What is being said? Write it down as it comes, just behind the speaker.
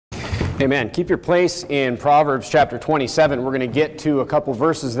Amen. Keep your place in Proverbs chapter 27. We're going to get to a couple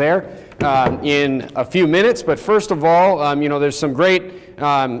verses there in a few minutes. But first of all, there's some great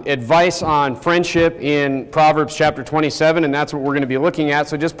advice on friendship in Proverbs chapter 27, and that's what we're going to be looking at.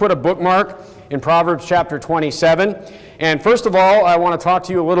 So just put a bookmark in Proverbs chapter 27. And first of all, I want to talk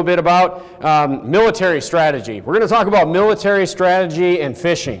to you a little bit about military strategy. We're going to talk about military strategy and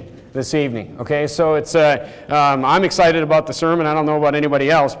fishing this evening. Okay, so it's I'm excited about the sermon. I don't know about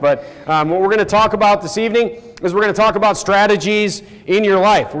anybody else, but what we're going to talk about this evening is we're going to talk about strategies in your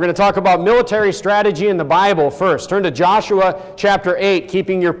life. We're going to talk about military strategy in the Bible first. Turn to Joshua chapter 8,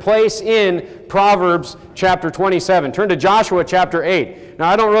 keeping your place in Proverbs chapter 27. Turn to Joshua chapter 8. Now,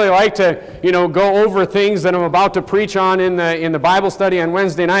 I don't really like to, go over things that I'm about to preach on in the Bible study on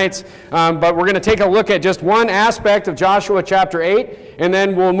Wednesday nights, but we're going to take a look at just one aspect of Joshua chapter 8, and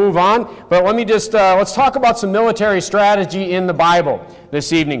then we'll move on. But let me just, let's talk about some military strategy in the Bible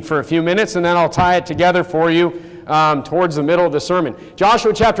this evening for a few minutes, and then I'll tie it together for you towards the middle of the sermon.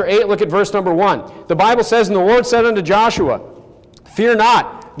 Joshua chapter 8, look at verse number 1. The Bible says, "And the Lord said unto Joshua, Fear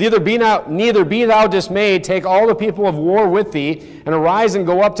not, neither be thou dismayed. Take all the people of war with thee, and arise and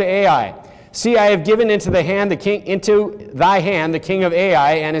go up to Ai. See, I have given into thy hand the king of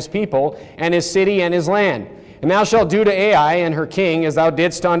Ai and his people, and his city and his land. And thou shalt do to Ai and her king as thou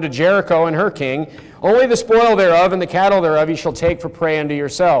didst unto Jericho and her king. Only the spoil thereof and the cattle thereof ye shall take for prey unto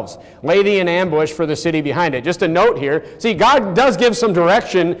yourselves. Lay thee in ambush for the city behind it." Just a note here. See, God does give some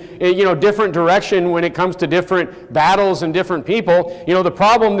direction, different direction when it comes to different battles and different people. The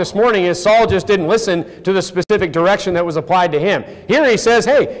problem this morning is Saul just didn't listen to the specific direction that was applied to him. Here he says,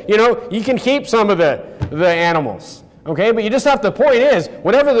 hey, you can keep some of the animals. Okay, but you just have to, the point is,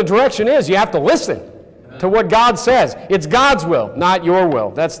 whatever the direction is, you have to listen to what God says. It's God's will, not your will.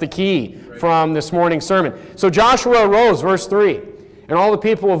 That's the key from this morning's sermon. So Joshua arose, verse 3, and all the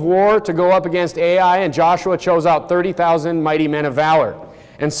people of war to go up against Ai, and Joshua chose out 30,000 mighty men of valor,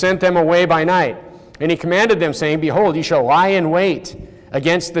 and sent them away by night. And he commanded them, saying, Behold, ye shall lie in wait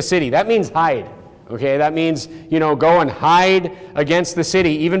against the city. That means hide. Okay, that means, go and hide against the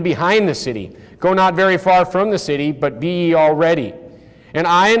city, even behind the city. Go not very far from the city, but be ye all ready. And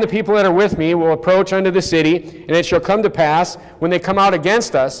I and the people that are with me will approach unto the city, and it shall come to pass, when they come out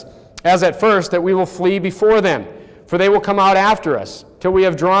against us, as at first, that we will flee before them. For they will come out after us, till we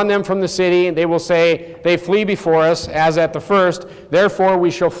have drawn them from the city, and they will say, They flee before us, as at the first, therefore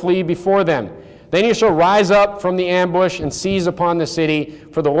we shall flee before them. Then you shall rise up from the ambush and seize upon the city,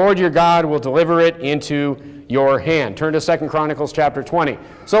 for the Lord your God will deliver it into your hand. Turn to 2 Chronicles chapter 20.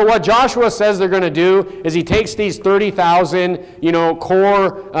 So what Joshua says they're going to do is he takes these 30,000,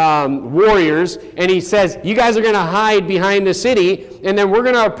 core warriors, and he says, you guys are going to hide behind the city, and then we're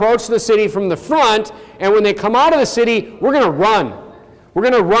going to approach the city from the front, and when they come out of the city, we're going to run. We're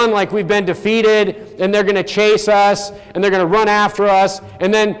going to run like we've been defeated, and they're going to chase us, and they're going to run after us,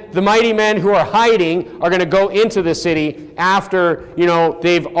 and then the mighty men who are hiding are going to go into the city after,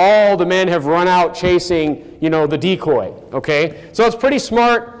 all the men have run out chasing, the decoy, okay? So it's pretty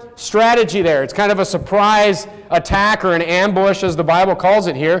smart strategy there. It's kind of a surprise attack or an ambush, as the Bible calls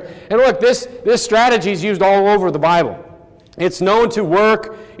it here. And look, this strategy is used all over the Bible. It's known to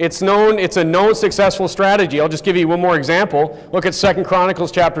work. It's a known successful strategy. I'll just give you one more example. Look at 2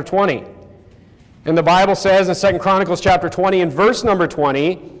 Chronicles chapter 20. And the Bible says in 2 Chronicles chapter 20, in verse number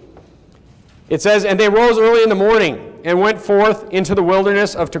 20, it says, And they rose early in the morning and went forth into the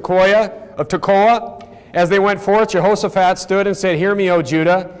wilderness of Tekoa. As they went forth, Jehoshaphat stood and said, Hear me, O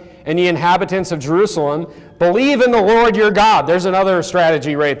Judah, and ye inhabitants of Jerusalem, believe in the Lord your God. There's another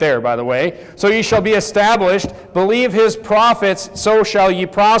strategy right there, by the way. So ye shall be established. Believe his prophets, so shall ye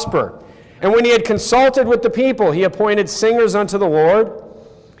prosper. And when he had consulted with the people, he appointed singers unto the Lord,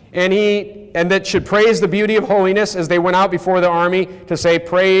 and that should praise the beauty of holiness as they went out before the army to say,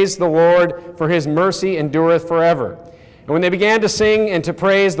 Praise the Lord, for his mercy endureth forever. And when they began to sing and to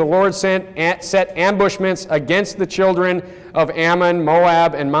praise, the Lord set ambushments against the children of Ammon,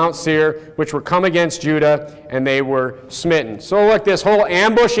 Moab, and Mount Seir, which were come against Judah, and they were smitten. So look, this whole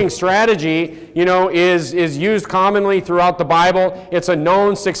ambushing strategy, is used commonly throughout the Bible. It's a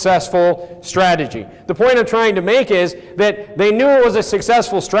known successful strategy. The point I'm trying to make is that they knew it was a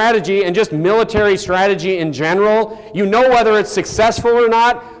successful strategy, and just military strategy in general, you know whether it's successful or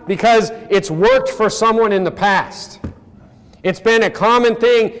not because it's worked for someone in the past. It's been a common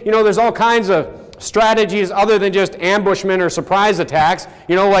thing. There's all kinds of strategies other than just ambushment or surprise attacks,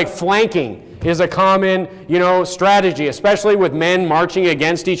 like flanking is a common, strategy, especially with men marching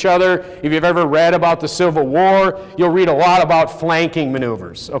against each other. If you've ever read about the Civil War, you'll read a lot about flanking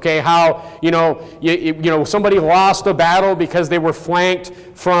maneuvers. Okay, how somebody lost a battle because they were flanked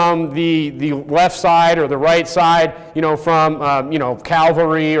from the left side or the right side, from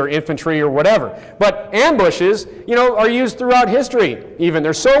cavalry or infantry or whatever. But ambushes, are used throughout history. Even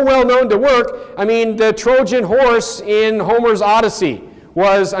they're so well known to work. I mean, the Trojan horse in Homer's Odyssey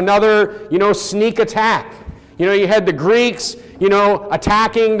was another, sneak attack. You had the Greeks,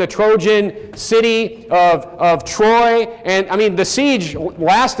 attacking the Trojan city of Troy. And, I mean, the siege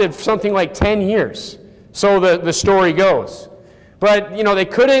lasted something like 10 years. So the story goes. But, they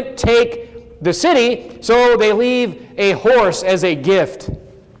couldn't take the city, so they leave a horse as a gift.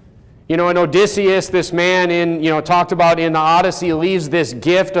 And Odysseus, this man talked about in the Odyssey, leaves this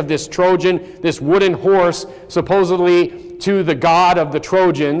gift of this Trojan, this wooden horse, supposedly to the god of the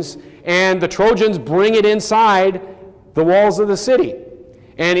Trojans, and the Trojans bring it inside the walls of the city.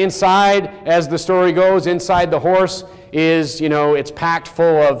 And inside, as the story goes, inside the horse is, it's packed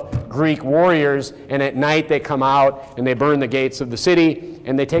full of Greek warriors, and at night they come out and they burn the gates of the city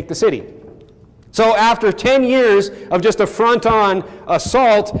and they take the city. So after 10 years of just a front-on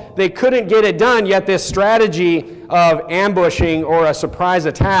assault, they couldn't get it done, yet this strategy of ambushing or a surprise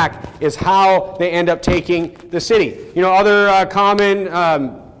attack is how they end up taking the city. Other common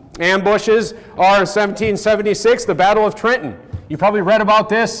ambushes are 1776, the Battle of Trenton. You probably read about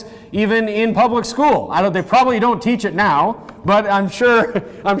this even in public school. They probably don't teach it now, but I'm sure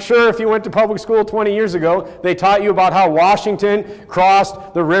if you went to public school 20 years ago, they taught you about how Washington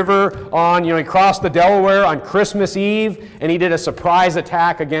crossed the river he crossed the Delaware on Christmas Eve, and he did a surprise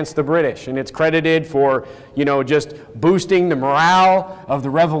attack against the British. And it's credited for, just boosting the morale of the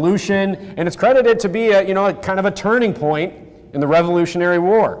Revolution, and it's credited to be a kind of a turning point in the Revolutionary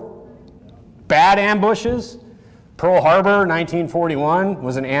War. Bad ambushes. Pearl Harbor, 1941,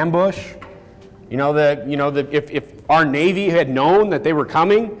 was an ambush. If our Navy had known that they were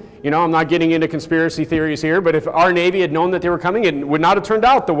coming, I'm not getting into conspiracy theories here, but if our Navy had known that they were coming, it would not have turned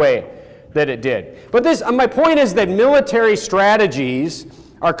out the way that it did. But my point is that military strategies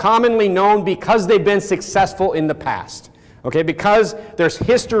are commonly known because they've been successful in the past. Okay, because there's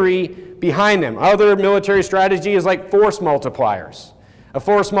history behind them. Other military strategy is like force multipliers. A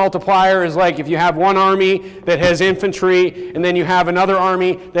force multiplier is like if you have one army that has infantry, and then you have another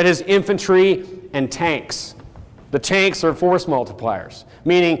army that has infantry and tanks. The tanks are force multipliers,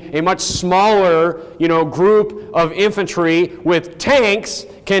 meaning a much smaller, group of infantry with tanks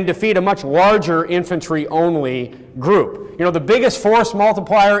can defeat a much larger infantry-only group. The biggest force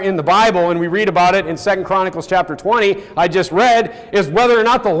multiplier in the Bible, and we read about it in 2 Chronicles chapter 20, I just read, is whether or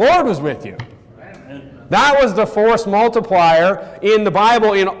not the Lord was with you. That was the force multiplier in the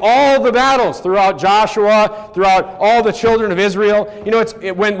Bible in all the battles throughout Joshua, throughout all the children of Israel.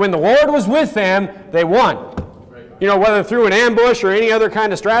 When the Lord was with them, they won. Whether through an ambush or any other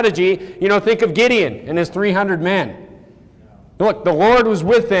kind of strategy, think of Gideon and his 300 men. Look, the Lord was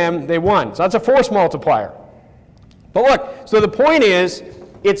with them, they won. So that's a force multiplier. But look, so the point is,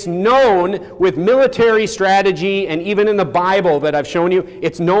 it's known with military strategy, and even in the Bible that I've shown you,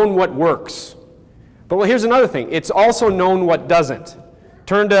 it's known what works. But here's another thing. It's also known what doesn't.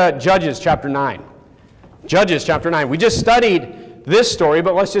 Turn to Judges chapter 9. Judges chapter 9. We just studied this story,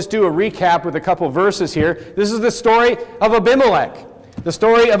 but let's just do a recap with a couple verses here. This is the story of Abimelech. The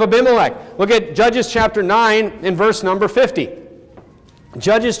story of Abimelech. Look at Judges chapter 9 and verse number 50.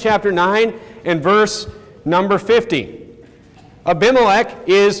 Judges chapter 9 and verse number 50. Abimelech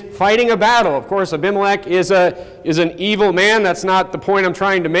is fighting a battle. Of course, Abimelech is an evil man. That's not the point I'm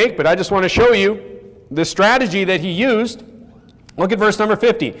trying to make, but I just want to show you the strategy that he used. Look at verse number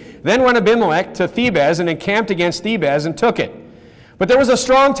 50. Then went Abimelech to Thebez and encamped against Thebez and took it. But there was a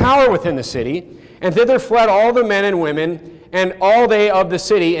strong tower within the city, and thither fled all the men and women and all they of the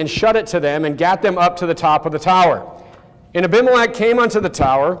city, and shut it to them, and gat them up to the top of the tower. And Abimelech came unto the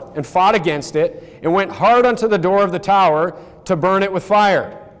tower, and fought against it, and went hard unto the door of the tower to burn it with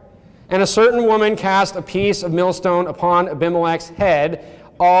fire. And a certain woman cast a piece of millstone upon Abimelech's head,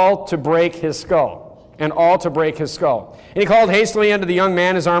 all to break his skull. And he called hastily unto the young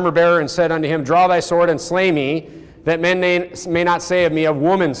man his armor-bearer, and said unto him, Draw thy sword and slay me, that men may not say of me, A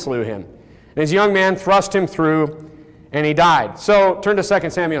woman slew him. And his young man thrust him through, and he died. So turn to 2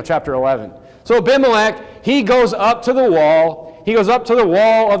 Samuel chapter 11. So Abimelech, he goes up to the wall. He goes up to the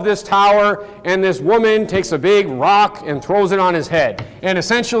wall of this tower, and this woman takes a big rock and throws it on his head, and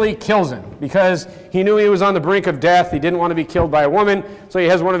essentially kills him, because he knew he was on the brink of death. He didn't want to be killed by a woman, so he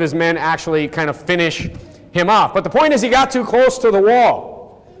has one of his men actually kind of finish him off. But the point is, he got too close to the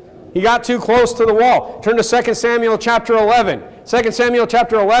wall. He got too close to the wall. Turn to 2 Samuel chapter 11. 2 Samuel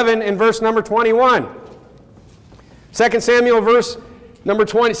chapter 11 and verse number 21. 2 Samuel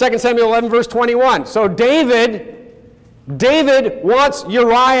 11 verse 21. So David wants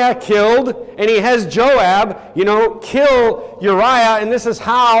Uriah killed, and he has Joab, kill Uriah, and this is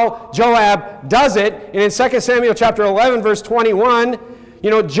how Joab does it. And in 2 Samuel chapter 11 verse 21,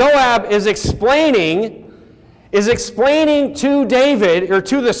 Joab is explaining to David, or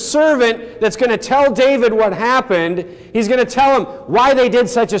to the servant that's going to tell David what happened. He's going to tell him why they did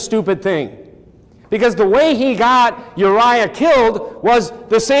such a stupid thing. Because the way he got Uriah killed was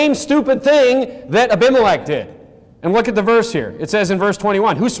the same stupid thing that Abimelech did. And look at the verse here. It says in verse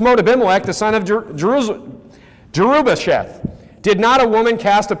 21, who smote Abimelech, the son of Jerubasheth? Did not a woman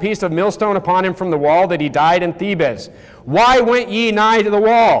cast a piece of millstone upon him from the wall, that he died in Thebez? Why went ye nigh to the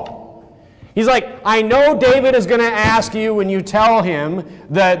wall? He's like, I know David is going to ask you when you tell him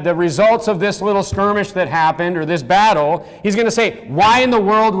the results of this little skirmish that happened, or this battle. He's going to say, why in the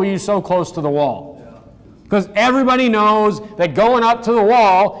world were you so close to the wall? Because everybody knows that going up to the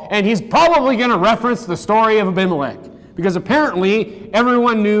wall, and he's probably going to reference the story of Abimelech, because apparently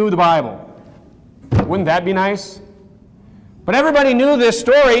everyone knew the Bible. Wouldn't that be nice? But everybody knew this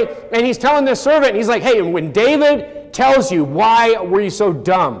story, and he's telling this servant, he's like, hey, when David tells you, why were you so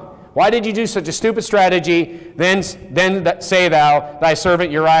dumb? Why did you do such a stupid strategy? Then say thou, thy servant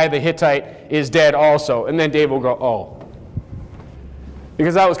Uriah the Hittite is dead also. And then David will go, oh.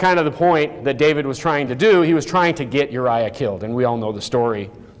 Because that was kind of the point that David was trying to do. He was trying to get Uriah killed, and we all know the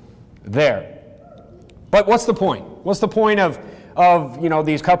story there. But what's the point? What's the point of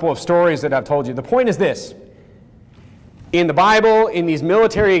these couple of stories that I've told you? The point is this. In the Bible, in these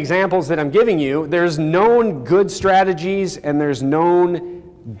military examples that I'm giving you, there's known good strategies and there's known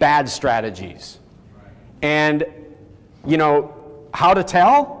bad strategies. And, how to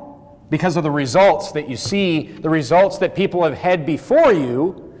tell? Because of the results that you see, the results that people have had before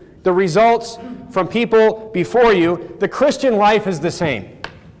you, the results from people before you, the Christian life is the same.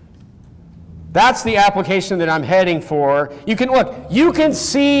 That's the application that I'm heading for. You can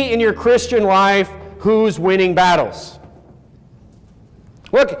see in your Christian life who's winning battles.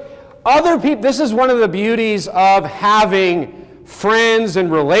 Look, other people, this is one of the beauties of having friends and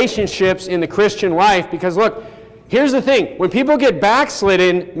relationships in the Christian life, because look, here's the thing. When people get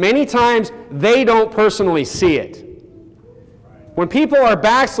backslidden, many times they don't personally see it. When people are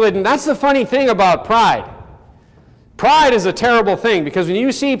backslidden, that's the funny thing about pride. Pride is a terrible thing, because when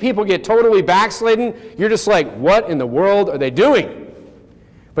you see people get totally backslidden, you're just like, what in the world are they doing?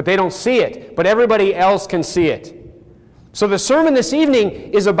 But they don't see it. But everybody else can see it. So the sermon this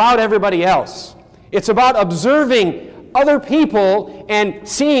evening is about everybody else. It's about observing other people and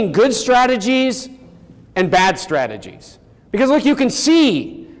seeing good strategies and bad strategies. Because look, you can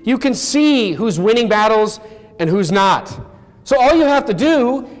see who's winning battles and who's not. So all you have to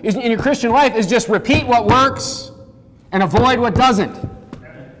do is, in your Christian life, is just repeat what works and avoid what doesn't.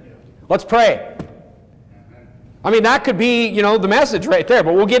 Let's pray. I mean, that could be, the message right there,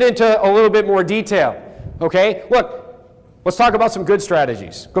 but we'll get into a little bit more detail. Okay? Look, let's talk about some good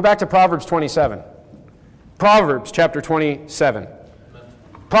strategies. Go back to Proverbs 27. Proverbs chapter 27.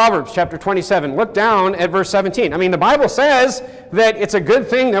 Proverbs chapter 27. Look down at verse 17. I mean, the Bible says that it's a good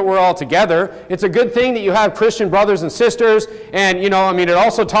thing that we're all together. It's a good thing that you have Christian brothers and sisters. And, it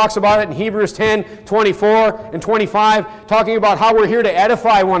also talks about it in Hebrews 10, 24 and 25, talking about how we're here to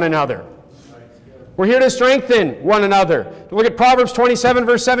edify one another. We're here to strengthen one another. Look at Proverbs 27,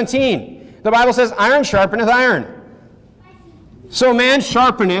 verse 17. The Bible says, iron sharpeneth iron. So man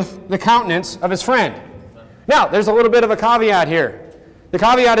sharpeneth the countenance of his friend. Now, there's a little bit of a caveat here. The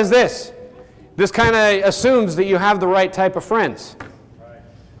caveat is this. This kind of assumes that you have the right type of friends.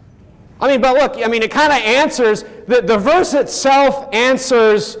 But look, it kind of answers, the verse itself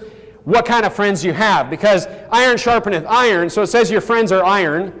answers what kind of friends you have, because iron sharpeneth iron, so it says your friends are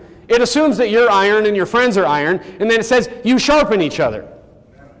iron. It assumes that you're iron and your friends are iron, and then it says you sharpen each other.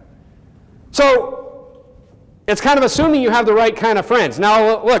 So it's kind of assuming you have the right kind of friends.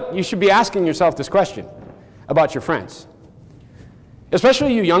 Now, look, you should be asking yourself this question about your friends.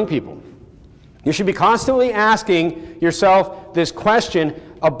 Especially you young people. You should be constantly asking yourself this question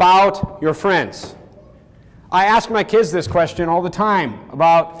about your friends. I ask my kids this question all the time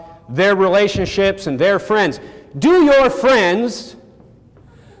about their relationships and their friends. Do your friends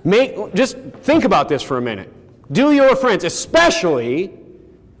just think about this for a minute. Do your friends, especially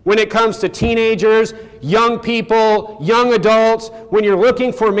when it comes to teenagers, young people, young adults, when you're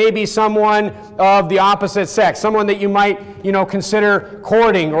looking for maybe someone of the opposite sex, someone that you might, consider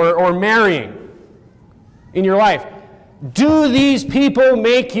courting or marrying in your life. Do these people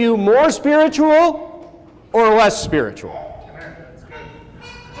make you more spiritual or less spiritual?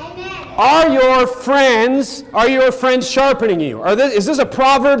 Are your friends sharpening you? Is this a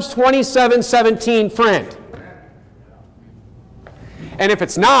Proverbs 27:17 friend? And if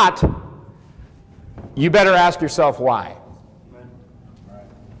it's not, you better ask yourself why.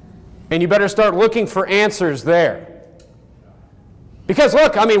 And you better start looking for answers there. Because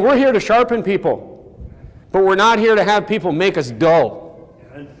look, I mean, we're here to sharpen people, but we're not here to have people make us dull.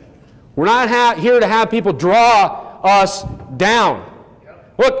 We're not here to have people draw us down.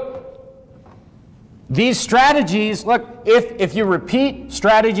 Look, these strategies, look, if you repeat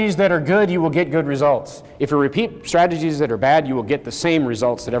strategies that are good, you will get good results. If you repeat strategies that are bad, you will get the same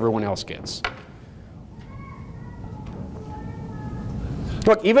results that everyone else gets.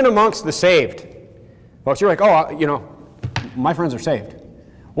 Look, even amongst the saved, folks, you're like, oh, you know, my friends are saved.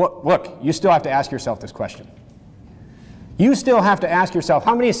 Well, look, you still have to ask yourself this question. You still have to ask yourself,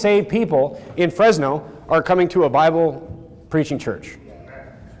 how many saved people in Fresno are coming to a Bible preaching church?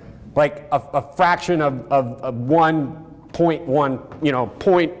 Like a fraction of 1.1, you know,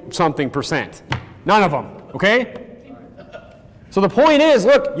 point something percent. None of them, okay? So the point is,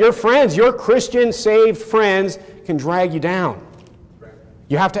 look, your friends, your Christian saved friends can drag you down.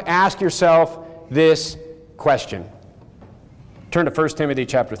 You have to ask yourself this question. Turn to 1 Timothy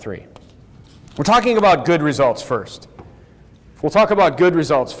chapter 3. We're talking about good results first. We'll talk about good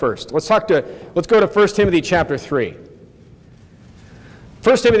results first. Let's go to 1 Timothy chapter 3.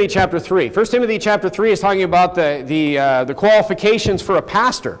 1 Timothy chapter 3. 1 Timothy chapter 3 is talking about the qualifications for a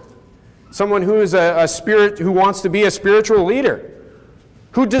pastor. Someone who is who wants to be a spiritual leader.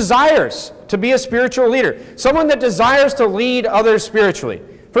 Who desires to be a spiritual leader. Someone that desires to lead others spiritually.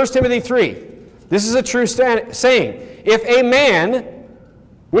 1 Timothy 3. This is a true saying. If a man,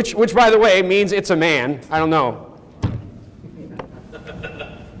 which by the way means it's a man, I don't know.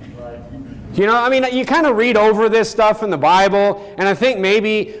 You know, I mean, you kind of read over this stuff in the Bible, and I think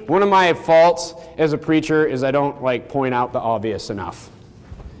maybe one of my faults as a preacher is I don't like point out the obvious enough.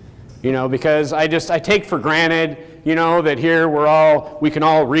 You know, because I take for granted, you know, that here we can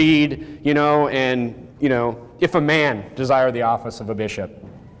all read, you know, and, you know, if a man desire the office of a bishop,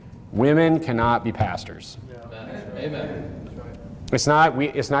 women cannot be pastors. Amen. It's not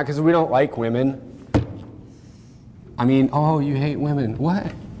because we don't like women. I mean, oh, you hate women.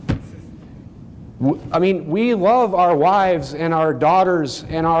 What? I mean, we love our wives and our daughters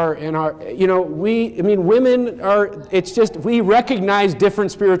and our you know, women are, it's just, we recognize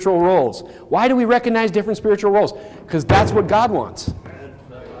different spiritual roles. Why do we recognize different spiritual roles? Because that's what God wants.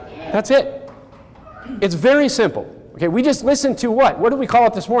 That's it. It's very simple. Okay, we just listen to what? What did we call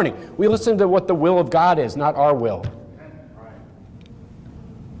it this morning? We listen to what the will of God is, not our will.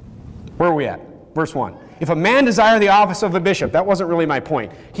 Where are we at? Verse 1. If a man desire the office of a bishop, that wasn't really my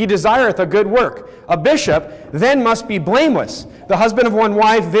point. He desireth a good work. A bishop then must be blameless, the husband of one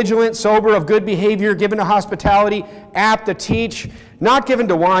wife, vigilant, sober, of good behavior, given to hospitality, apt to teach, not given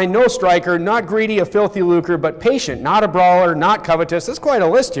to wine, no striker, not greedy of filthy lucre, but patient, not a brawler, not covetous. That's quite a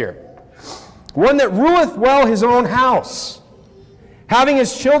list here. One that ruleth well his own house, having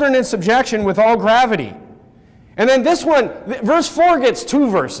his children in subjection with all gravity. And then this one, verse 4 gets 2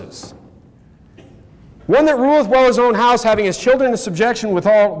 verses. One that ruleth well his own house, having his children in subjection with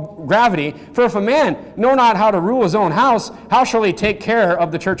all gravity. For if a man know not how to rule his own house, how shall he take care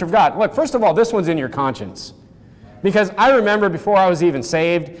of the church of God? Look, first of all, this one's in your conscience. Because I remember before I was even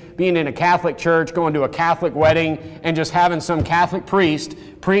saved, being in a Catholic church, going to a Catholic wedding, and just having some Catholic priest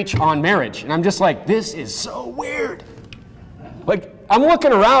preach on marriage. And I'm just like, this is so weird. Like, I'm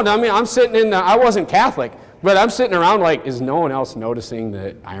looking around, I mean, I'm sitting I wasn't Catholic, but I'm sitting around like, is no one else noticing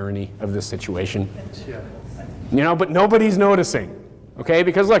the irony of this situation? You know, but nobody's noticing, okay?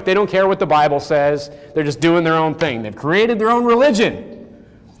 Because look, they don't care what the Bible says. They're just doing their own thing. They've created their own religion.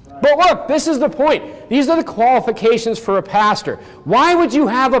 But look, this is the point. These are the qualifications for a pastor. Why would you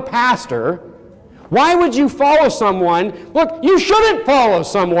have a pastor? Why would you follow someone? Look, you shouldn't follow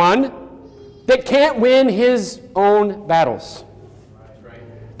someone that can't win his own battles.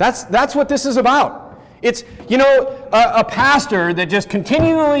 That's what this is about. It's, you know, a pastor that just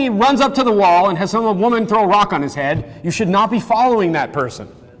continually runs up to the wall and has some woman throw a rock on his head. You should not be following that person.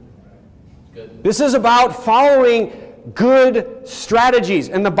 Good. This is about following good strategies,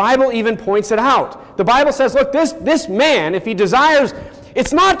 and the Bible even points it out. The Bible says, look, this man, if he desires,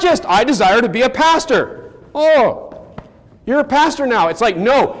 it's not just, I desire to be a pastor. Oh, you're a pastor now. It's like,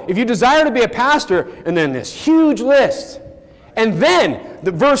 no, if you desire to be a pastor, and then this huge list. And then,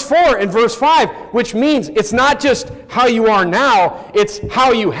 verse 4 and verse 5, which means it's not just how you are now, it's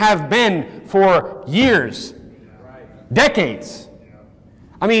how you have been for years. Decades.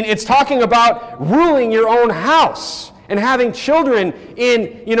 I mean, it's talking about ruling your own house and having children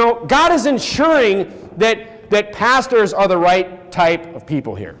in, God is ensuring that pastors are the right type of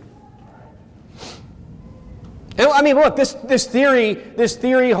people here. And, I mean, look, this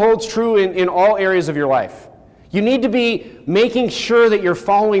theory holds true in all areas of your life. You need to be making sure that you're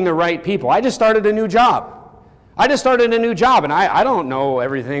following the right people. I just started a new job. And I don't know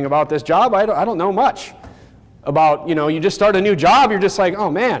everything about this job. I don't know much about, you just start a new job, you're just like,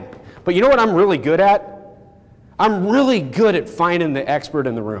 oh man. But you know what I'm really good at? I'm really good at finding the expert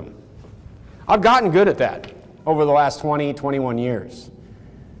in the room. I've gotten good at that over the last 20, 21 years.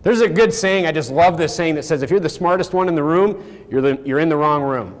 There's a good saying, I just love this saying that says, if you're the smartest one in the room, you're in the wrong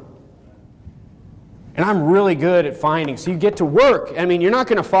room. And I'm really good at finding. So you get to work. I mean, you're not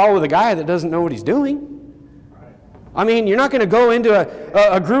going to follow the guy that doesn't know what he's doing. I mean, you're not going to go into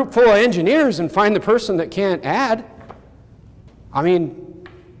a group full of engineers and find the person that can't add. I mean,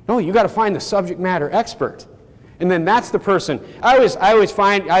 no, you got to find the subject matter expert. And then that's the person. I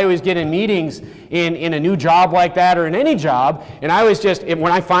always get in meetings in a new job like that or in any job, and I always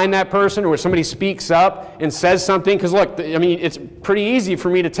when I find that person or somebody speaks up and says something, because look, I mean, it's pretty easy for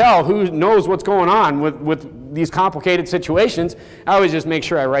me to tell who knows what's going on with these complicated situations. I always just make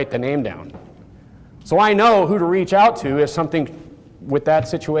sure I write the name down. So I know who to reach out to if something with that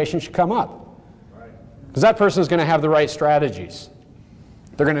situation should come up. Because that person is going to have the right strategies.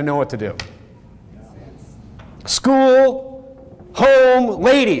 They're going to know what to do. School, home,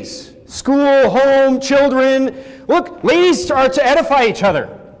 ladies. School, home, children. Look, ladies are to edify each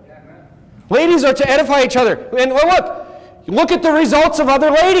other. Ladies are to edify each other. And look at the results of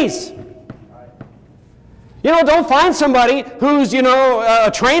other ladies. Don't find somebody who's,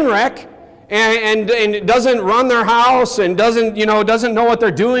 a train wreck and doesn't run their house and doesn't know what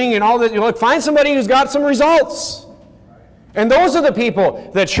they're doing and all that. Find somebody who's got some results. And those are the people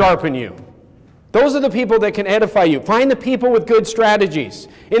that sharpen you. Those are the people that can edify you. Find the people with good strategies.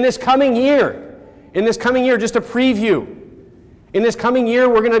 In this coming year, just a preview. In this coming year,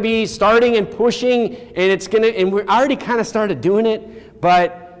 we're going to be starting and pushing, and we already kind of started doing it,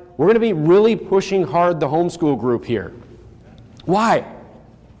 but we're going to be really pushing hard the homeschool group here. Why?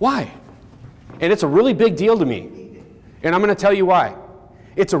 And it's a really big deal to me. And I'm going to tell you why.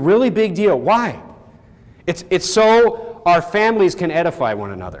 It's a really big deal. Why? It's so our families can edify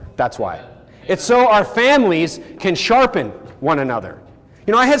one another. That's why. It's so our families can sharpen one another.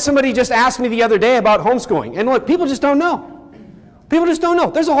 I had somebody just ask me the other day about homeschooling. And look, people just don't know. People just don't know.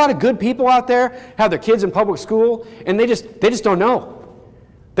 There's a lot of good people out there, have their kids in public school, and they just don't know.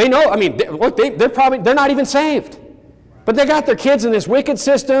 They know, I mean, they're not even saved. But they got their kids in this wicked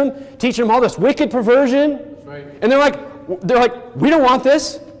system, teaching them all this wicked perversion. Right. And they're like, we don't want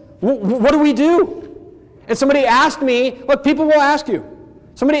this. What do we do? And somebody asked me, look, people will ask you.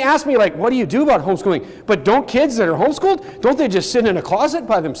 Somebody asked me, what do you do about homeschooling? But don't kids that are homeschooled, don't they just sit in a closet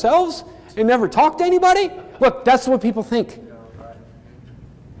by themselves and never talk to anybody? Look, that's what people think.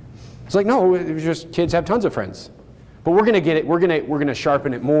 It's like, no, it's just kids have tons of friends. But we're going to get it, we're going to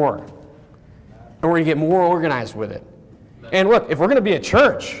sharpen it more. And we're going to get more organized with it. And look, if we're going to be a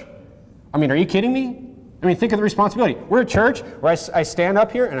church, I mean, are you kidding me? I mean, think of the responsibility. We're a church where I stand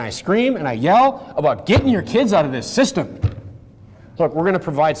up here and I scream and I yell about getting your kids out of this system. Look, we're going to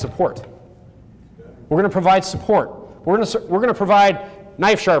provide support. We're going to provide support. We're going to provide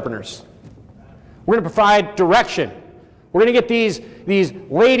knife sharpeners. We're going to provide direction. We're going to get these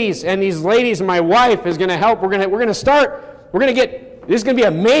ladies, and my wife is going to help. We're going to get, this is going to be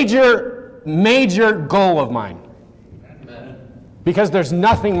a major goal of mine. Because there's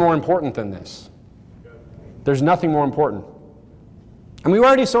nothing more important than this. There's nothing more important. And we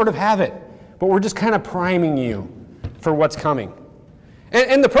already sort of have it, but we're just kind of priming you for what's coming.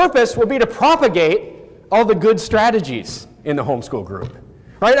 And the purpose will be to propagate all the good strategies in the homeschool group.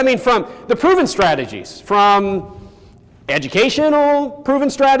 Right? I mean, from the proven strategies, from educational proven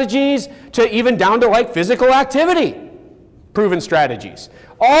strategies to even down to physical activity proven strategies.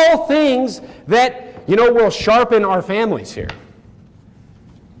 All things that, will sharpen our families here.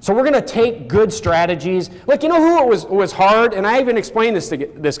 So we're going to take good strategies. Look, who it was hard, and I even explained this to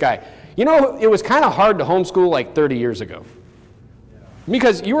this guy. It was kind of hard to homeschool 30 years ago.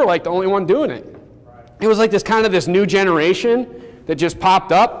 Because you were the only one doing it. It was this new generation that just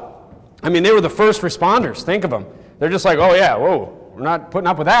popped up. I mean, they were the first responders. Think of them. They're just oh yeah, whoa, we're not putting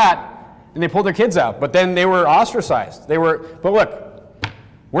up with that. And they pulled their kids out. But then they were ostracized. But look,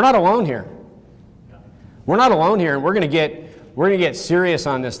 we're not alone here. We're not alone here, and we're going to get serious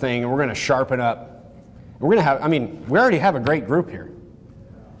on this thing, and we're going to sharpen up. We're going to have, we already have a great group here.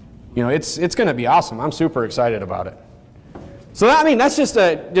 It's going to be awesome. I'm super excited about it. So that's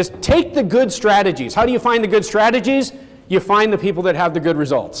just take the good strategies. How do you find the good strategies? You find the people that have the good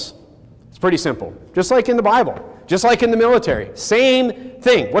results. It's pretty simple. Just like in the Bible, just like in the military. Same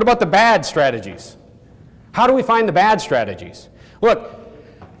thing. What about the bad strategies? How do we find the bad strategies? Look,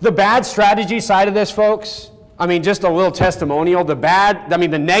 the bad strategy side of this, folks, just a little testimonial. The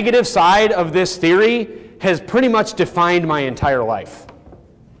negative side of this theory has pretty much defined my entire life.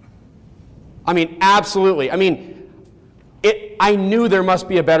 Absolutely. I knew there must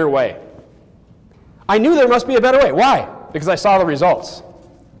be a better way. I knew there must be a better way. Why? Because I saw the results.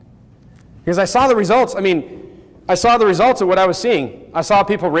 Because I saw the results. I saw the results of what I was seeing. I saw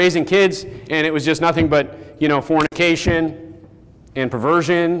people raising kids, and it was just nothing but, fornication and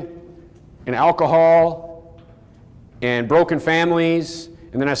perversion and alcohol and broken families.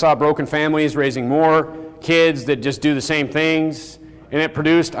 And then I saw broken families raising more kids that just do the same things. And it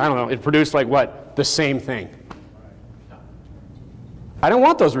produced, like what? The same thing. I don't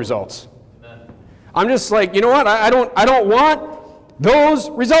want those results. I'm just like, you know what? I don't want those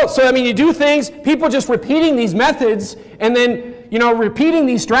results. So, you do things, people just repeating these methods and then, repeating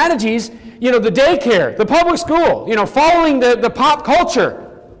these strategies, the daycare, the public school, following the pop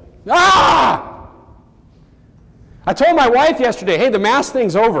culture. I told my wife yesterday, hey, the mask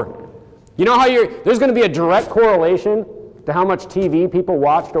thing's over. You know how there's going to be a direct correlation to how much TV people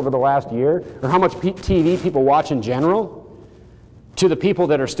watched over the last year, or how much TV people watch in general, to the people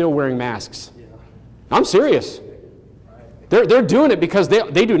that are still wearing masks. I'm serious. They're doing it because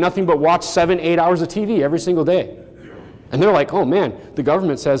they do nothing but watch 7-8 hours of TV every single day. And they're like, oh man, the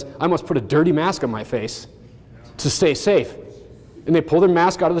government says I must put a dirty mask on my face to stay safe. And they pull their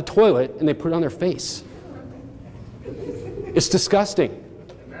mask out of the toilet and they put it on their face. It's disgusting.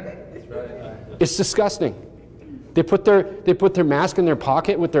 It's disgusting. They put their mask in their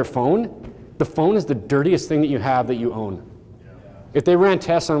pocket with their phone. The phone is the dirtiest thing that you have that you own. If they ran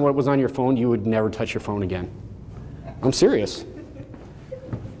tests on what was on your phone, you would never touch your phone again. I'm serious.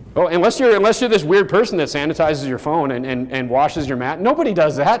 Oh, unless you're this weird person that sanitizes your phone and washes your mat. Nobody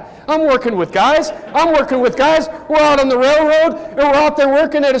does that. I'm working with guys. We're out on the railroad, and we're out there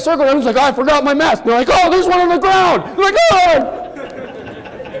working at a circle. Everyone's like, oh, I forgot my mask. They're like, oh, there's one on the ground. They're like, oh!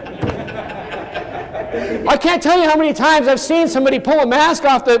 I can't tell you how many times I've seen somebody pull a mask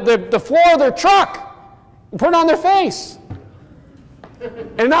off the floor of their truck and put it on their face.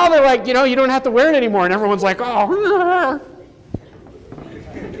 And now they're like, you don't have to wear it anymore. And everyone's like, oh.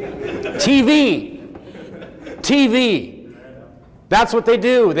 TV. That's what they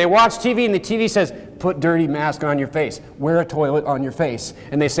do. They watch TV and the TV says, put dirty mask on your face. Wear a toilet on your face.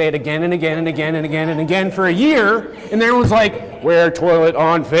 And they say it again and again and again and again and again for a year. And everyone's like, wear toilet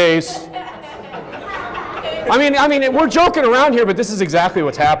on face. We're joking around here, but this is exactly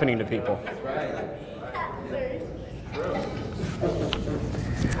what's happening to people.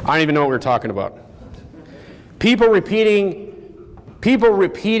 I don't even know what we're talking about. People repeating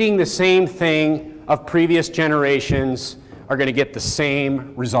the same thing of previous generations are going to get the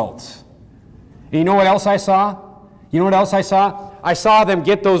same results. And you know what else I saw? I saw them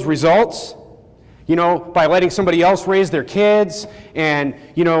get those results, by letting somebody else raise their kids, and,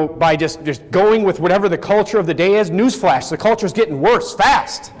 by just going with whatever the culture of the day is. Newsflash, the culture's getting worse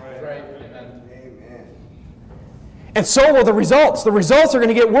fast. And so will the results. The results are going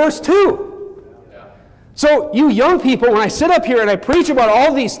to get worse too. So you young people, when I sit up here and I preach about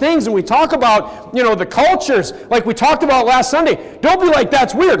all these things and we talk about, the cultures like we talked about last Sunday, don't be like,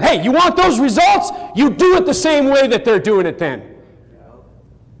 that's weird. Hey, you want those results? You do it the same way that they're doing it then.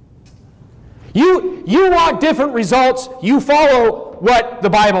 You want different results, you follow what the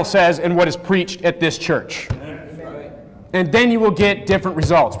Bible says and what is preached at this church. And then you will get different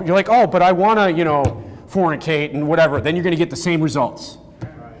results. But you're like, oh, but I want to, fornicate and whatever, then you're going to get the same results.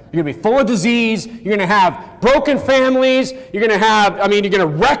 You're going to be full of disease, you're going to have broken families, you're going to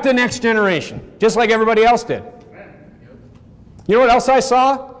wreck the next generation, just like everybody else did. You know what else I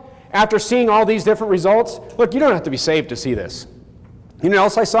saw? After seeing all these different results, look, you don't have to be saved to see this. You know what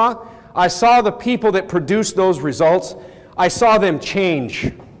else I saw? I saw the people that produced those results, I saw them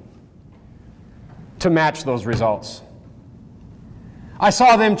change to match those results. I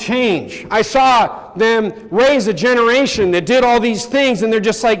saw them change. I saw them raise a generation that did all these things, and they're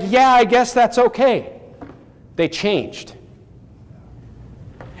just like, yeah, I guess that's okay. They changed.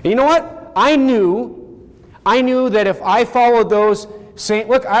 And you know what? I knew that if I followed those same,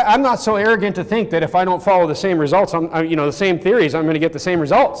 look, I'm not so arrogant to think that if I don't follow the same results, the same theories, I'm going to get the same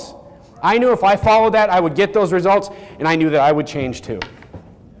results. I knew if I followed that, I would get those results, and I knew that I would change too.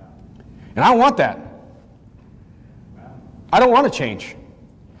 And I don't want that. I don't want to change.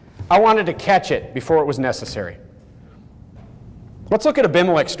 I wanted to catch it before it was necessary. Let's look at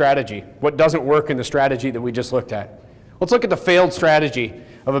Abimelech's strategy, what doesn't work in the strategy that we just looked at. Let's look at the failed strategy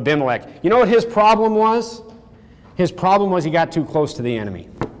of Abimelech. You know what his problem was? His problem was he got too close to the enemy.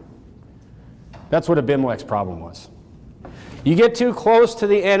 That's what Abimelech's problem was. You get too close to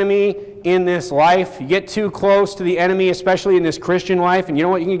the enemy in this life, you get too close to the enemy, especially in this Christian life, and you know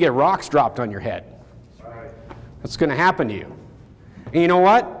what? You can get rocks dropped on your head. That's going to happen to you. And you know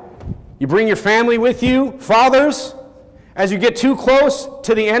what? You bring your family with you, fathers, as you get too close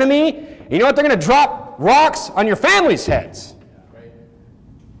to the enemy, you know what? They're going to drop rocks on your family's heads.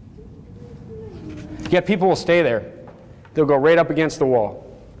 Yet people will stay there. They'll go right up against the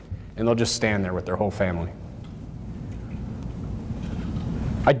wall, and they'll just stand there with their whole family.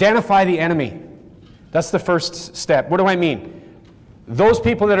 Identify the enemy. That's the first step. What do I mean? Those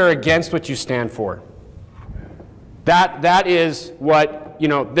people that are against what you stand for. That is what,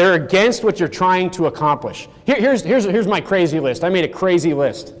 they're against what you're trying to accomplish. Here's my crazy list. I made a crazy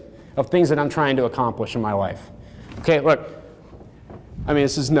list of things that I'm trying to accomplish in my life. Okay, look. I mean,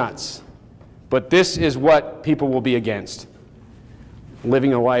 this is nuts. But this is what people will be against.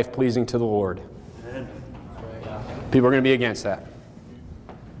 Living a life pleasing to the Lord. People are going to be against that.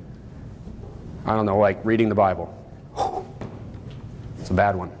 I don't know, like reading the Bible. It's a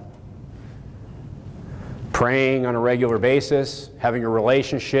bad one. Praying on a regular basis, having a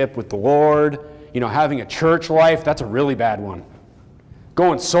relationship with the Lord, having a church life, that's a really bad one.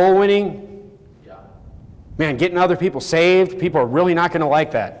 Going soul winning, man, getting other people saved, people are really not going to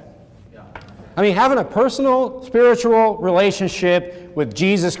like that. I mean, having a personal, spiritual relationship with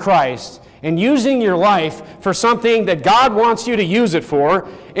Jesus Christ and using your life for something that God wants you to use it for,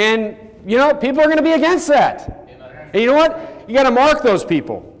 and, people are going to be against that. And you know what? You got to mark those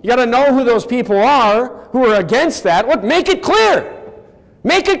people. You got to know who those people are who are against that. Look, make it clear.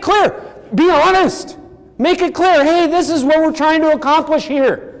 Make it clear. Be honest. Make it clear. Hey, this is what we're trying to accomplish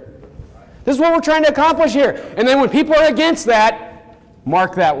here. This is what we're trying to accomplish here. And then when people are against that,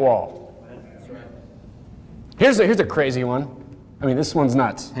 mark that wall. Here's a crazy one. I mean, this one's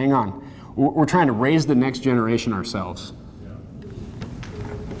nuts. Hang on. We're trying to raise the next generation ourselves.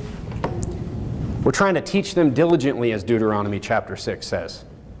 We're trying to teach them diligently, as Deuteronomy chapter 6 says.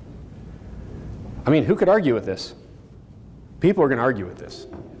 I mean, who could argue with this? People are going to argue with this.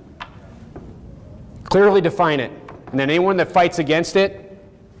 Clearly define it. And then anyone that fights against it,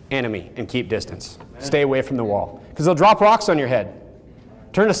 enemy, and keep distance. Stay away from the wall. Because they'll drop rocks on your head.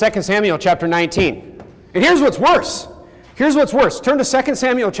 Turn to 2 Samuel chapter 19. And here's what's worse. Here's what's worse. Turn to 2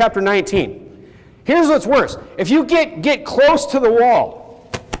 Samuel chapter 19. Here's what's worse. If you get close to the wall,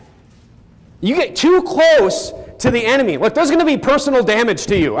 you get too close to the enemy. Look, there's going to be personal damage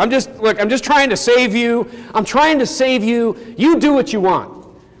to you. I'm just trying to save you. I'm trying to save you. You do what you want.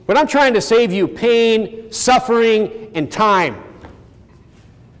 But I'm trying to save you pain, suffering, and time.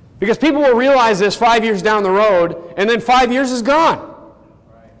 Because people will realize this 5 years down the road, and then 5 years is gone.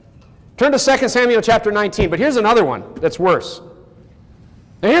 Turn to 2 Samuel chapter 19. But here's another one that's worse.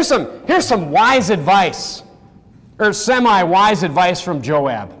 Now here's some wise advice, or semi-wise advice from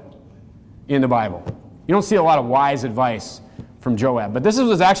Joab in the Bible. You don't see a lot of wise advice from Joab. But this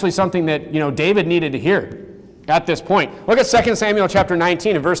was actually something that, David needed to hear at this point. Look at 2 Samuel chapter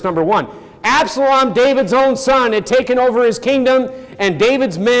 19 and verse number 1. Absalom, David's own son, had taken over his kingdom, and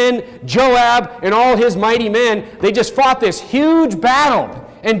David's men, Joab and all his mighty men, they just fought this huge battle.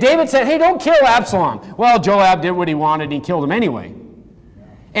 And David said, hey, don't kill Absalom. Well, Joab did what he wanted, and he killed him anyway.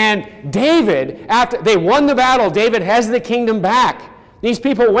 And David, after they won the battle, David has the kingdom back. These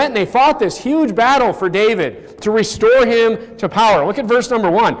people went and they fought this huge battle for David to restore him to power. Look at verse number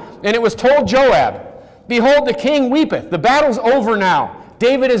 1. And it was told Joab, behold, the king weepeth. The battle's over now.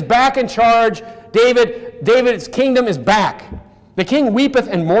 David is back in charge. David's kingdom is back. The king weepeth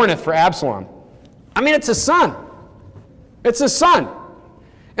and mourneth for Absalom. I mean, it's his son. It's his son.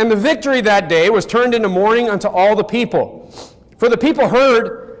 And the victory that day was turned into mourning unto all the people. For the people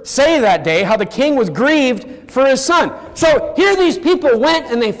heard say that day how the king was grieved for his son. So here these people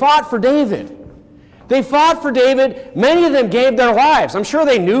went and they fought for David. They fought for David. Many of them gave their lives. I'm sure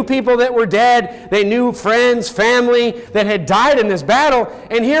they knew people that were dead. They knew friends, family that had died in this battle.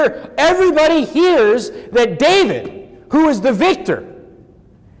 And here everybody hears that David, who is the victor,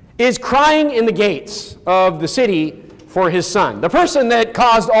 is crying in the gates of the city for his son, the person that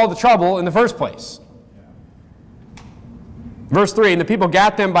caused all the trouble in the first place. Verse 3, and the people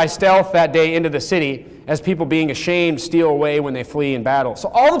gat them by stealth that day into the city, as people being ashamed steal away when they flee in battle. So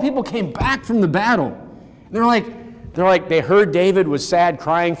all the people came back from the battle. They're like, they heard David was sad,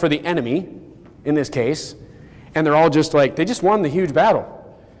 crying for the enemy, in this case, and they're all just like, they just won the huge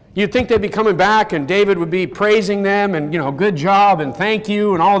battle. You'd think they'd be coming back and David would be praising them and, good job and thank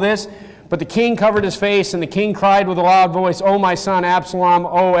you and all this. But the king covered his face and the king cried with a loud voice, "Oh, my son Absalom,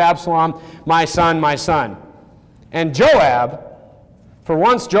 oh, Absalom, my son, my son." And Joab, for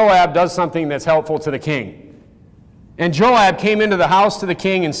once Joab does something that's helpful to the king. And Joab came into the house to the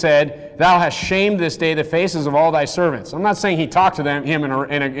king and said, "Thou hast shamed this day the faces of all thy servants." I'm not saying he talked to him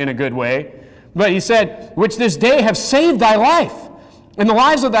in a good way, but he said, "Which this day have saved thy life, and the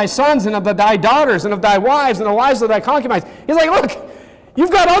lives of thy sons, and of thy daughters, and of thy wives, and the lives of thy concubines." He's like, look,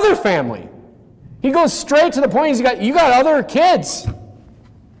 you've got other family. He goes straight to the point. You got other kids.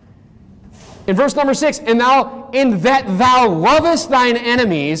 In verse number 6, in that thou lovest thine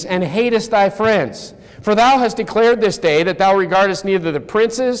enemies and hatest thy friends. For thou hast declared this day that thou regardest neither the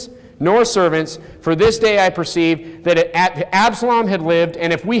princes nor servants. For this day I perceive that if Absalom had lived,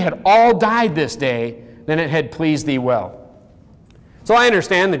 and if we had all died this day, then it had pleased thee well. So I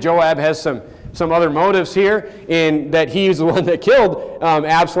understand that Joab has some other motives here in that he's the one that killed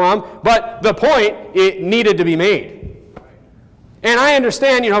Absalom, but the point, it needed to be made. And I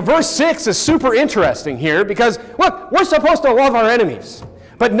understand, verse 6 is super interesting here because, look, we're supposed to love our enemies.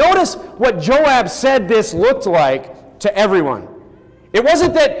 But notice what Joab said this looked like to everyone. It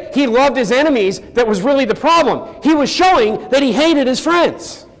wasn't that he loved his enemies that was really the problem. He was showing that he hated his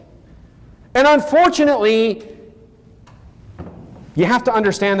friends. And unfortunately, you have to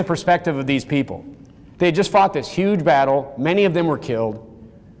understand the perspective of these people. They had just fought this huge battle. Many of them were killed.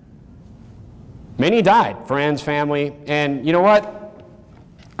 Many died, friends, family. And you know what?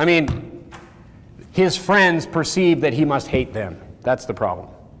 I mean, his friends perceived that he must hate them. That's the problem.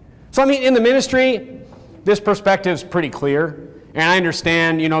 So, in the ministry, this perspective is pretty clear. And I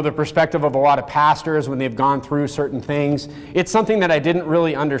understand, the perspective of a lot of pastors when they've gone through certain things. It's something that I didn't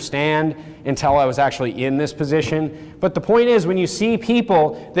really understand until I was actually in this position. But the point is, when you see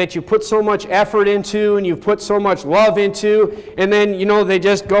people that you put so much effort into and you put so much love into, and then, they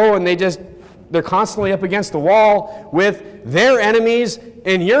just go and they're constantly up against the wall with their enemies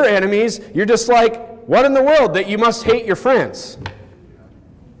and your enemies, you're just like, what in the world that you must hate your friends?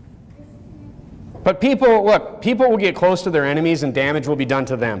 But people will get close to their enemies and damage will be done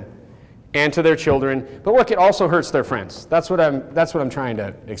to them and to their children. But look, it also hurts their friends. That's what I'm trying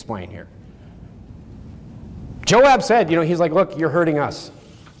to explain here. Joab said, he's like, look, you're hurting us.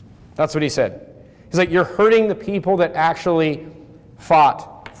 That's what he said. He's like, you're hurting the people that actually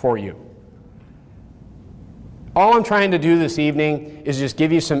fought for you. All I'm trying to do this evening is just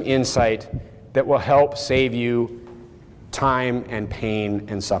give you some insight that will help save you time and pain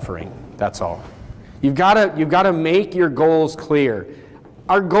and suffering. That's all. You've got to make your goals clear.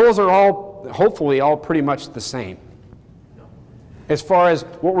 Our goals are hopefully all pretty much the same as far as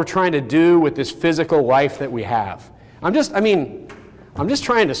what we're trying to do with this physical life that we have. I'm just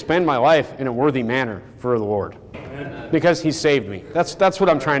trying to spend my life in a worthy manner for the Lord because He saved me. That's what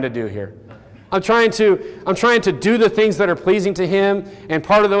I'm trying to do here. I'm trying to do the things that are pleasing to Him, and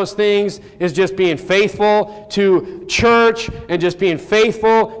part of those things is just being faithful to church and just being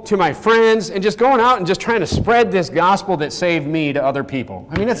faithful to my friends and just going out and just trying to spread this gospel that saved me to other people.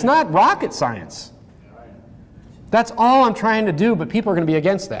 It's not rocket science. That's all I'm trying to do, but people are going to be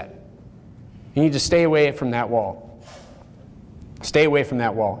against that. You need to stay away from that wall. Stay away from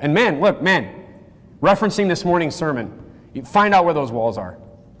that wall. And men, referencing this morning's sermon, you find out where those walls are.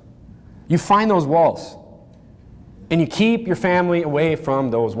 You find those walls, and you keep your family away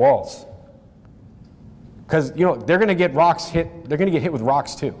from those walls. Because, they're going to get hit with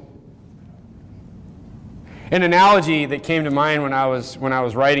rocks too. An analogy that came to mind when I was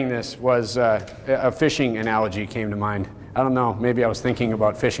writing this was a fishing analogy came to mind. I don't know, maybe I was thinking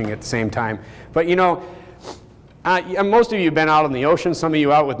about fishing at the same time. But most of you have been out on the ocean, some of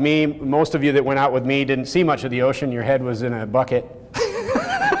you out with me. Most of you that went out with me didn't see much of the ocean. Your head was in a bucket.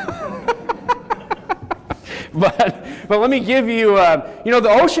 But let me give you,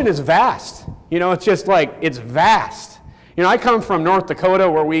 the ocean is vast. It's just like, it's vast. I come from North Dakota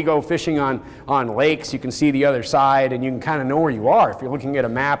where we go fishing on lakes. You can see the other side and you can kind of know where you are. If you're looking at a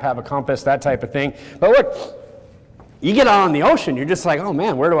map, have a compass, that type of thing. But look, you get out on the ocean, you're just like, oh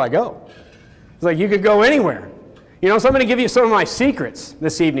man, where do I go? It's like you could go anywhere. So I'm going to give you some of my secrets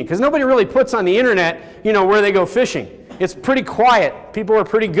this evening because nobody really puts on the internet, where they go fishing. It's pretty quiet. People are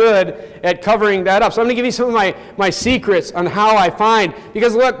pretty good at covering that up. So I'm going to give you some of my secrets on how I find.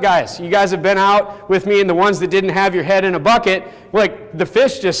 Because look, guys, you guys have been out with me, and the ones that didn't have your head in a bucket, like the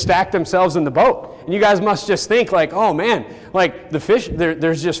fish just stacked themselves in the boat. And you guys must just think like, oh man, like the fish,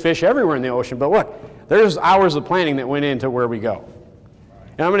 there's just fish everywhere in the ocean. But look, there's hours of planning that went into where we go.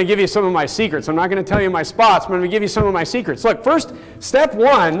 And I'm going to give you some of my secrets. I'm not going to tell you my spots, but I'm going to give you some of my secrets. Look, first, step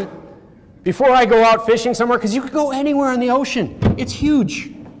one, before I go out fishing somewhere, because you could go anywhere in the ocean. It's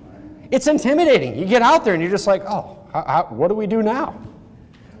huge. It's intimidating. You get out there and you're just like, oh, what do we do now?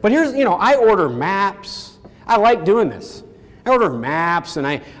 But here's, I order maps. I like doing this. I order maps and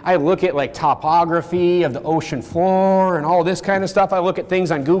I look at like topography of the ocean floor and all this kind of stuff. I look at things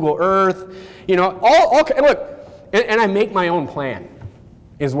on Google Earth. Look, and I make my own plan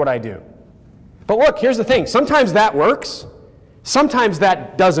is what I do. But look, here's the thing. Sometimes that works. Sometimes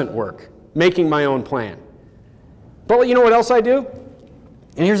that doesn't work, making my own plan. But you know what else I do?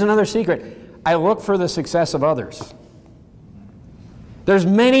 And here's another secret. I look for the success of others. There's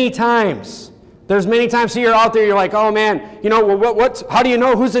many times so you're out there, you're like, oh man, how do you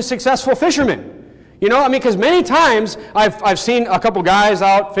know who's a successful fisherman? Because many times I've seen a couple guys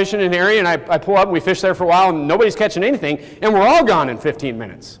out fishing in an area, and I pull up and we fish there for a while, and nobody's catching anything, and we're all gone in 15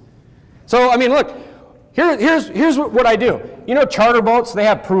 minutes. So, look, here's what I do. Charter boats, they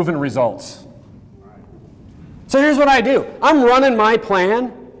have proven results. So here's what I do. I'm running my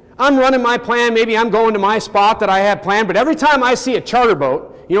plan. Maybe I'm going to my spot that I had planned, but every time I see a charter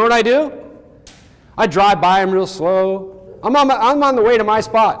boat, you know what I do? I drive by them real slow. I'm on the way to my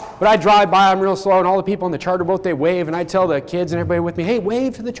spot, but I drive by them real slow, and all the people on the charter boat, they wave, and I tell the kids and everybody with me, hey,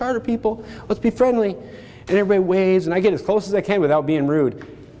 wave to the charter people. Let's be friendly. And everybody waves, and I get as close as I can without being rude.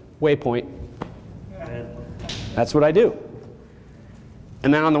 Waypoint. That's what I do.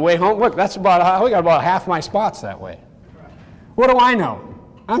 And then on the way home, look, we got about half my spots that way. What do I know?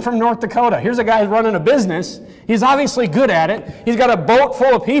 I'm from North Dakota. Here's a guy running a business. He's obviously good at it. He's got a boat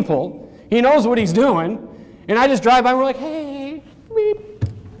full of people. He knows what he's doing. And I just drive by and we're like, hey, beep,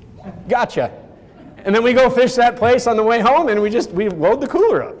 gotcha. And then we go fish that place on the way home, and we load the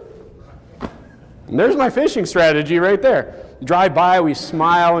cooler up. And there's my fishing strategy right there. Drive by, we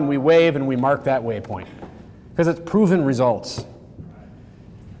smile, and we wave, and we mark that waypoint. Because it's proven results.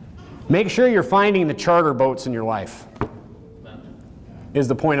 Make sure you're finding the charter boats in your life, is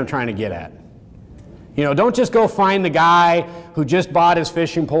the point I'm trying to get at. Don't just go find the guy who just bought his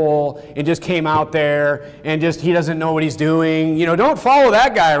fishing pole and just came out there and he doesn't know what he's doing. Don't follow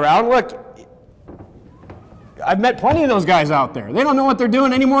that guy around. Look, I've met plenty of those guys out there. They don't know what they're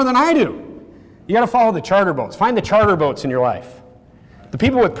doing any more than I do. You got to follow the charter boats. Find the charter boats in your life. The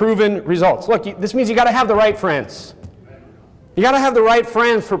people with proven results. Look, this means you got to have the right friends. You got to have the right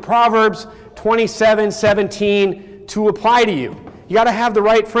friends for Proverbs 27:17 to apply to you. You got to have the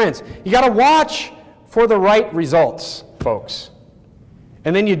right friends. You got to watch for the right results, folks.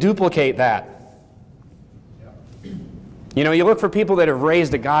 And then you duplicate that. You look for people that have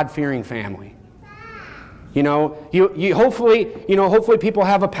raised a God-fearing family. Hopefully people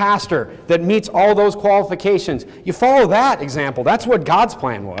have a pastor that meets all those qualifications. You follow that example. That's what God's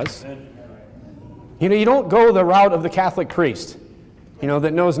plan was. You don't go the route of the Catholic priest,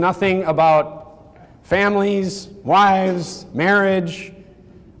 that knows nothing about families, wives, marriage.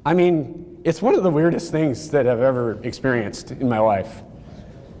 It's one of the weirdest things that I've ever experienced in my life.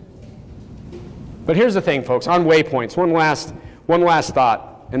 But here's the thing, folks, on waypoints, one last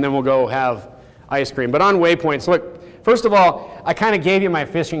thought, and then we'll go have ice cream. But on waypoints, look, first of all, I kind of gave you my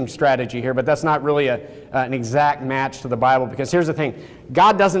fishing strategy here, but that's not really an exact match to the Bible, because here's the thing.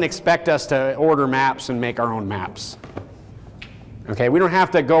 God doesn't expect us to order maps and make our own maps. Okay, we don't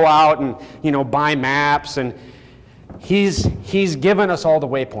have to go out and, buy maps, and He's given us all the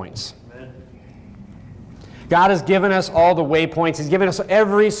waypoints. God has given us all the waypoints. He's given us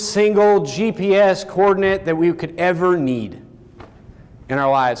every single GPS coordinate that we could ever need in our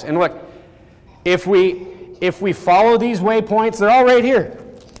lives. And look, if we follow these waypoints, they're all right here.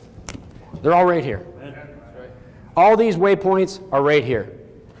 They're all right here. All these waypoints are right here.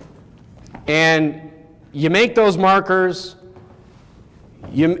 And you make those markers.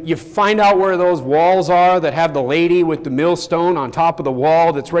 You find out where those walls are that have the lady with the millstone on top of the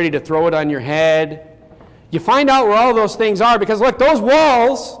wall that's ready to throw it on your head. You find out where all those things are, because look, those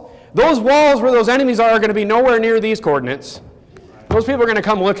walls where those enemies are going to be nowhere near these coordinates. Those people are going to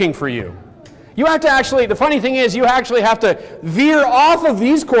come looking for you. You have to actually, the funny thing is, you actually have to veer off of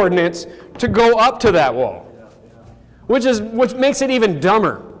these coordinates to go up to that wall, which makes it even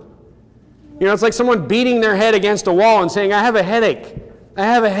dumber. It's like someone beating their head against a wall and saying, I have a headache. I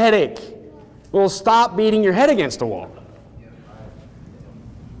have a headache. Well, stop beating your head against a wall.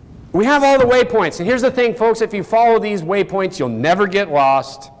 We have all the waypoints. And here's the thing, folks. If you follow these waypoints, you'll never get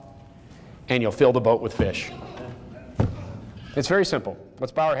lost, and you'll fill the boat with fish. It's very simple.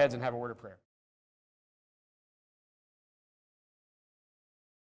 Let's bow our heads and have a word of prayer.